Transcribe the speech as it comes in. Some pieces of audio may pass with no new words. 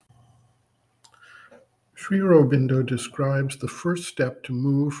Sri Aurobindo describes the first step to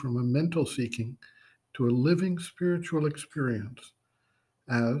move from a mental seeking to a living spiritual experience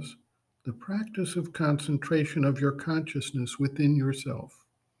as the practice of concentration of your consciousness within yourself.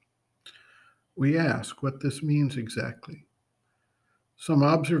 We ask what this means exactly. Some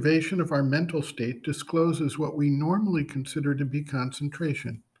observation of our mental state discloses what we normally consider to be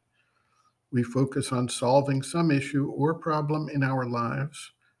concentration. We focus on solving some issue or problem in our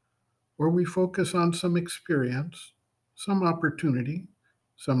lives, or we focus on some experience, some opportunity,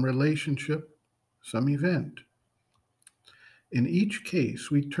 some relationship, some event. In each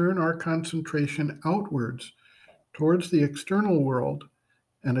case, we turn our concentration outwards towards the external world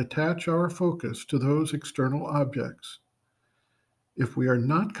and attach our focus to those external objects. If we are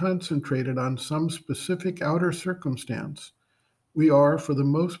not concentrated on some specific outer circumstance, we are, for the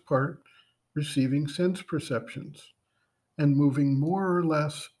most part, receiving sense perceptions and moving more or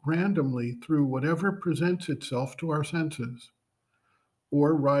less randomly through whatever presents itself to our senses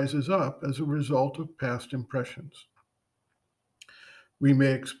or rises up as a result of past impressions. We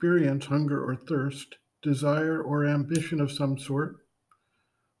may experience hunger or thirst, desire or ambition of some sort,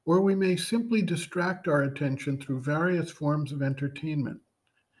 or we may simply distract our attention through various forms of entertainment.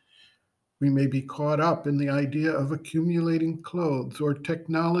 We may be caught up in the idea of accumulating clothes or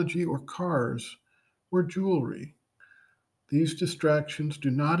technology or cars or jewelry. These distractions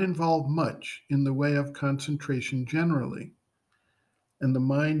do not involve much in the way of concentration generally, and the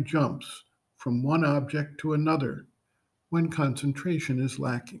mind jumps from one object to another when concentration is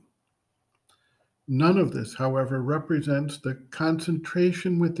lacking. None of this, however, represents the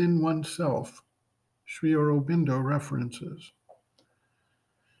concentration within oneself Sri Aurobindo references.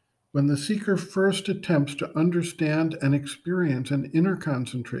 When the seeker first attempts to understand and experience an inner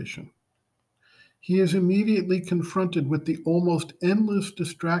concentration, he is immediately confronted with the almost endless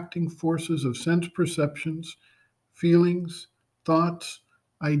distracting forces of sense perceptions, feelings, thoughts,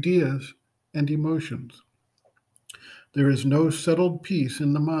 ideas, and emotions. There is no settled peace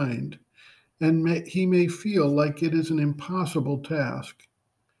in the mind, and he may feel like it is an impossible task.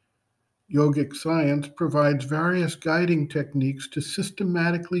 Yogic science provides various guiding techniques to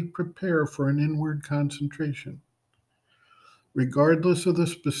systematically prepare for an inward concentration. Regardless of the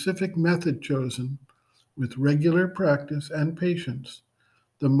specific method chosen, with regular practice and patience,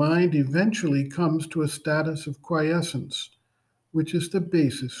 the mind eventually comes to a status of quiescence, which is the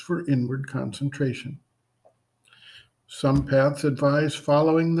basis for inward concentration. Some paths advise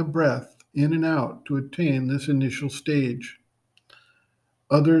following the breath in and out to attain this initial stage.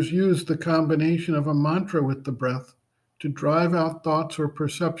 Others use the combination of a mantra with the breath to drive out thoughts or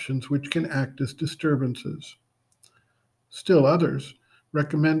perceptions which can act as disturbances. Still others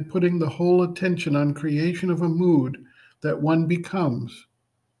recommend putting the whole attention on creation of a mood that one becomes,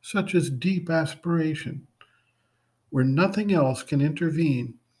 such as deep aspiration, where nothing else can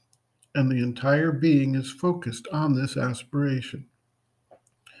intervene and the entire being is focused on this aspiration.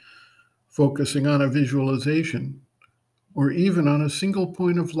 Focusing on a visualization, or even on a single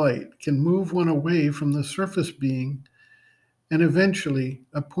point of light, can move one away from the surface being, and eventually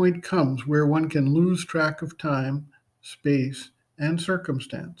a point comes where one can lose track of time, space, and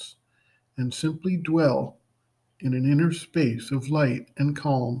circumstance, and simply dwell in an inner space of light and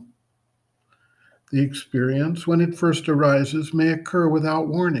calm. The experience, when it first arises, may occur without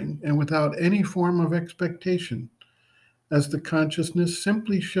warning and without any form of expectation, as the consciousness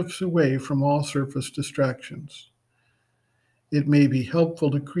simply shifts away from all surface distractions. It may be helpful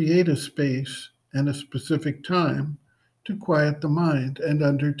to create a space and a specific time to quiet the mind and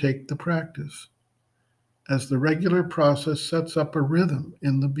undertake the practice, as the regular process sets up a rhythm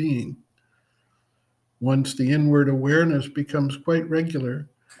in the being. Once the inward awareness becomes quite regular,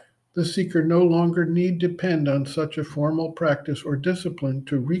 the seeker no longer need depend on such a formal practice or discipline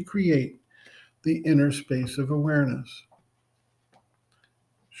to recreate the inner space of awareness.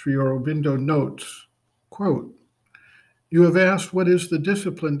 Sri Aurobindo notes, quote, "You have asked what is the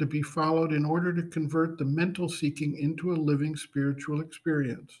discipline to be followed in order to convert the mental seeking into a living spiritual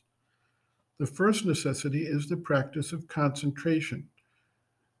experience. The first necessity is the practice of concentration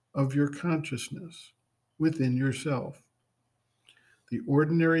of your consciousness within yourself. The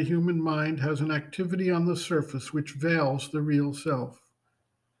ordinary human mind has an activity on the surface which veils the real self.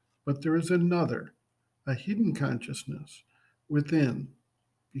 But there is another, a hidden consciousness within,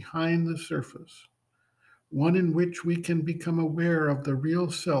 behind the surface, one in which we can become aware of the real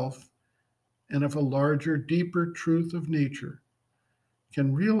self and of a larger, deeper truth of nature,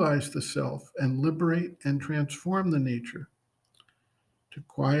 can realize the self and liberate and transform the nature. To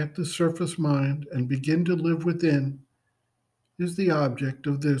quiet the surface mind and begin to live within is the object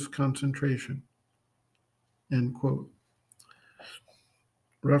of this concentration." End quote.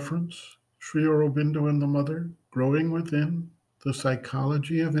 Reference, Sri Aurobindo and the Mother, Growing Within, The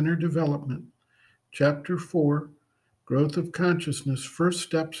Psychology of Inner Development, Chapter 4, Growth of Consciousness, First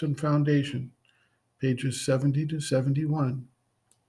Steps and Foundation, pages 70 to 71.